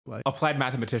Applied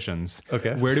mathematicians.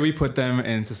 Okay. Where do we put them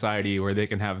in society where they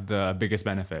can have the biggest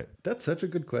benefit? That's such a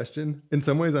good question. In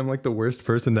some ways, I'm like the worst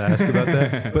person to ask about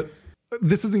that. But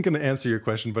this isn't going to answer your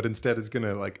question, but instead is going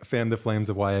to like fan the flames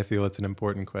of why I feel it's an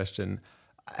important question.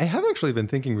 I have actually been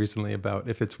thinking recently about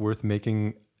if it's worth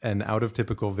making an out of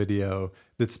typical video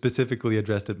that's specifically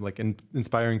addressed at like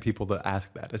inspiring people to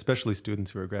ask that, especially students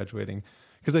who are graduating.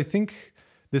 Because I think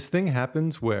this thing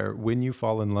happens where when you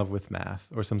fall in love with math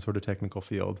or some sort of technical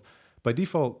field, by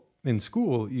default in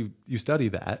school, you study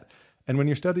that. And when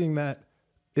you're studying that,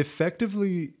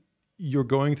 effectively, you're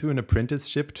going through an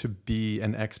apprenticeship to be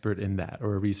an expert in that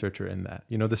or a researcher in that.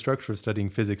 You know, the structure of studying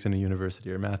physics in a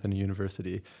university or math in a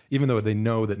university, even though they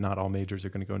know that not all majors are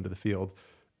going to go into the field,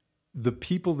 the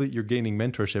people that you're gaining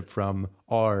mentorship from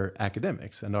are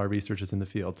academics and are researchers in the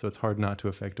field. So it's hard not to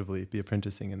effectively be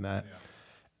apprenticing in that. Yeah.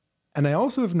 And I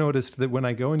also have noticed that when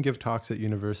I go and give talks at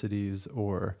universities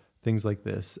or things like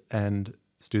this, and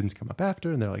students come up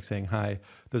after and they're like saying hi,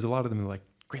 there's a lot of them like,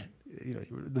 Grant, you know,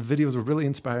 the videos were really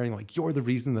inspiring. Like, you're the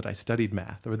reason that I studied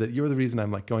math, or that you're the reason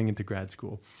I'm like going into grad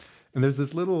school. And there's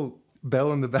this little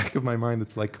bell in the back of my mind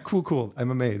that's like, cool.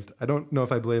 I'm amazed. I don't know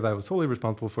if I believe I was solely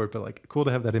responsible for it, but like, cool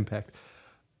to have that impact.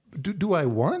 Do I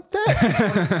want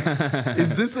that? Like,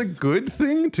 is this a good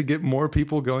thing to get more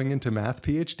people going into math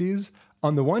PhDs?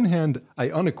 On the one hand,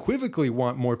 I unequivocally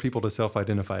want more people to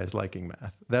self-identify as liking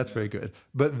math. That's very good.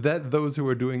 But that those who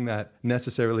are doing that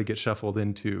necessarily get shuffled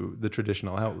into the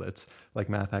traditional outlets like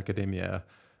math academia.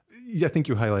 I think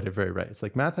you highlighted it very right. It's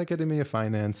like math academia,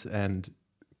 finance, and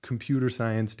computer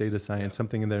science, data science,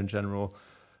 something in there in general,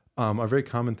 are very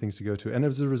common things to go to. And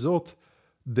as a result,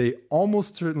 they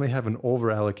almost certainly have an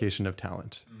over-allocation of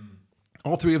talent.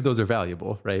 All three of those are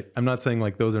valuable, right? I'm not saying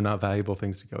like those are not valuable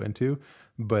things to go into,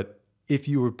 but if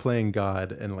you were playing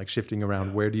God and like shifting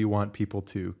around, where do you want people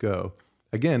to go?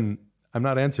 Again, I'm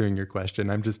not answering your question.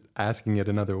 I'm just asking it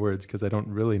in other words because I don't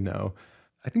really know.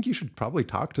 I think you should probably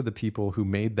talk to the people who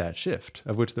made that shift,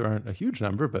 of which there aren't a huge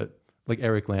number, but like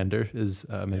Eric Lander is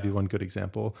maybe one good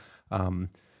example.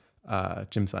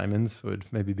 Jim Simons would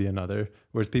maybe be another.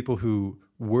 Whereas people who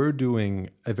were doing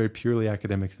a very purely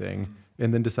academic thing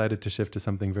and then decided to shift to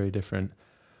something very different.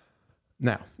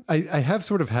 Now, I have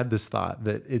sort of had this thought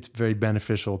that it's very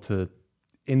beneficial to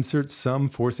insert some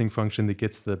forcing function that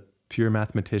gets the pure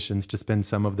mathematicians to spend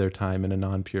some of their time in a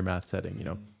non-pure math setting. You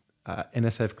know,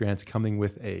 NSF grants coming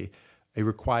with a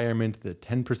requirement that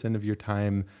 10% of your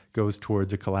time goes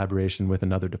towards a collaboration with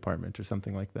another department or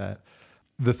something like that.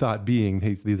 The thought being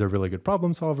these are really good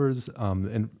problem solvers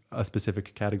in a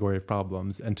specific category of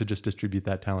problems, and to just distribute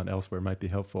that talent elsewhere might be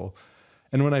helpful.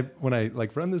 And when I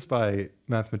like run this by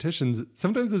mathematicians,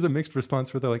 sometimes there's a mixed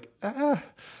response where they're like, I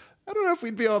don't know if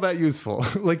we'd be all that useful.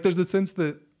 Like there's a sense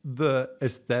that the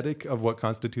aesthetic of what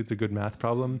constitutes a good math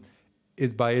problem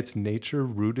is by its nature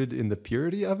rooted in the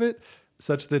purity of it,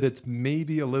 such that it's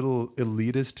maybe a little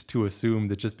elitist to assume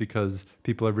that just because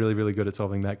people are really, really good at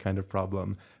solving that kind of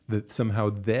problem, that somehow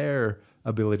their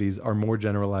abilities are more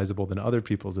generalizable than other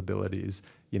people's abilities.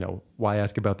 You know, why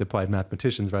ask about the applied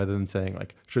mathematicians rather than saying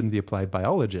like, shouldn't the applied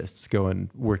biologists go and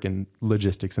work in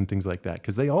logistics and things like that?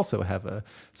 Because they also have a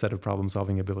set of problem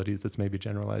solving abilities that's maybe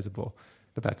generalizable.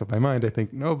 The back of my mind, I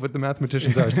think, no, but the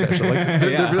mathematicians are special. Like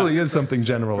there really is something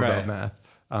general about math.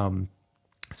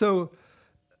 So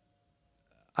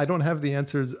I don't have the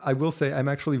answers. I will say I'm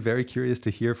actually very curious to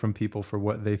hear from people for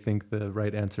what they think the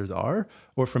right answers are,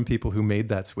 or from people who made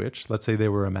that switch. Let's say they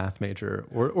were a math major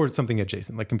or something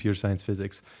adjacent, like computer science,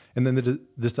 physics, and then they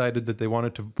decided that they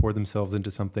wanted to pour themselves into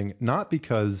something, not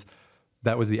because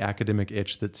that was the academic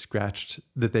itch that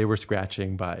they were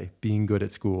scratching by being good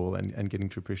at school and getting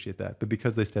to appreciate that, but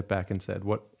because they stepped back and said,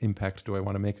 what impact do I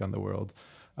want to make on the world?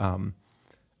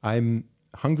 I'm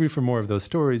hungry for more of those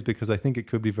stories because I think it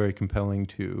could be very compelling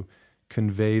to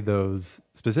convey those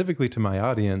specifically to my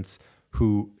audience,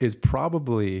 who is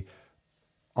probably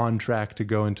on track to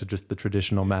go into just the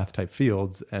traditional math type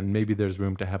fields, and maybe there's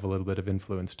room to have a little bit of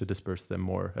influence to disperse them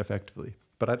more effectively.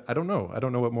 But I don't know. I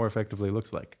don't know what more effectively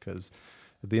looks like, because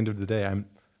at the end of the day, I'm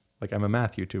a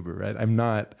math YouTuber, right? I'm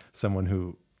not someone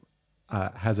who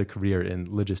has a career in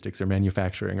logistics or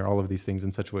manufacturing or all of these things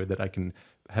in such a way that I can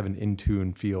have an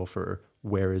in-tune feel for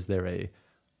where is there a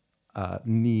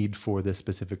need for this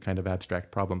specific kind of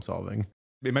abstract problem solving.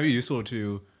 It might be useful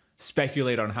to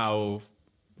speculate on how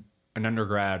an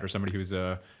undergrad or somebody who's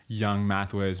a young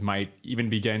math whiz might even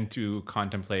begin to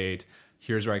contemplate,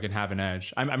 here's where I can have an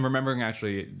edge. I'm remembering,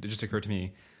 actually, it just occurred to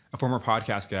me, a former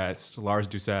podcast guest, Lars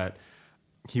Doucette.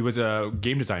 He was a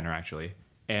game designer, actually,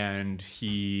 and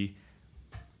he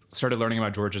started learning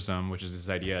about Georgism, which is this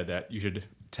idea that you should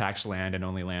tax land and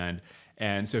only land.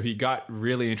 And so he got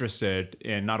really interested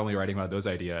in not only writing about those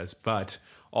ideas, but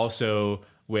also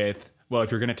with, well, if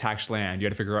you're going to tax land, you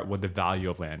got to figure out what the value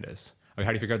of land is. Like,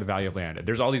 how do you figure out the value of land?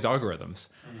 There's all these algorithms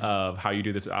of how you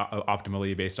do this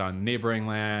optimally based on neighboring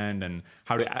land and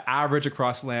how to average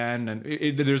across land. And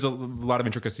there's a lot of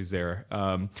intricacies there.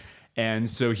 And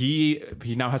so he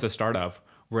now has a startup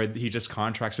where he just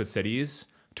contracts with cities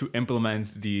to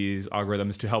implement these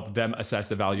algorithms to help them assess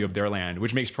the value of their land,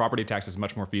 which makes property taxes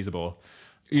much more feasible.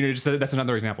 Just that's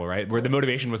another example, right? Where the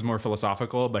motivation was more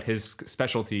philosophical, but his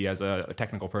specialty as a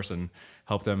technical person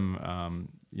helped him,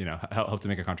 helped to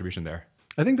make a contribution there.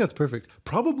 I think that's perfect.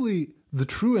 Probably the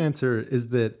true answer is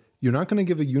that you're not going to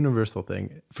give a universal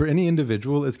thing. For any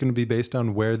individual, it's going to be based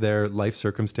on where their life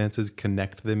circumstances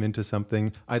connect them into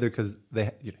something, either because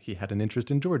he had an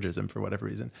interest in Georgism for whatever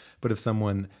reason. But if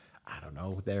someone, I don't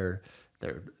know, their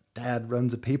dad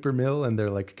runs a paper mill and they're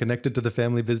like connected to the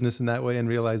family business in that way and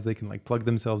realize they can like plug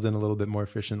themselves in a little bit more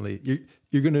efficiently,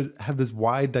 you're going to have this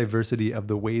wide diversity of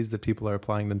the ways that people are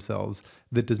applying themselves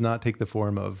that does not take the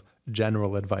form of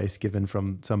general advice given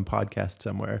from some podcast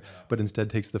somewhere, but instead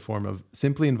takes the form of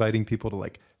simply inviting people to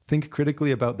like think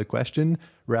critically about the question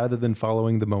rather than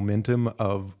following the momentum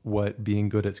of what being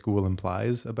good at school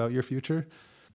implies about your future.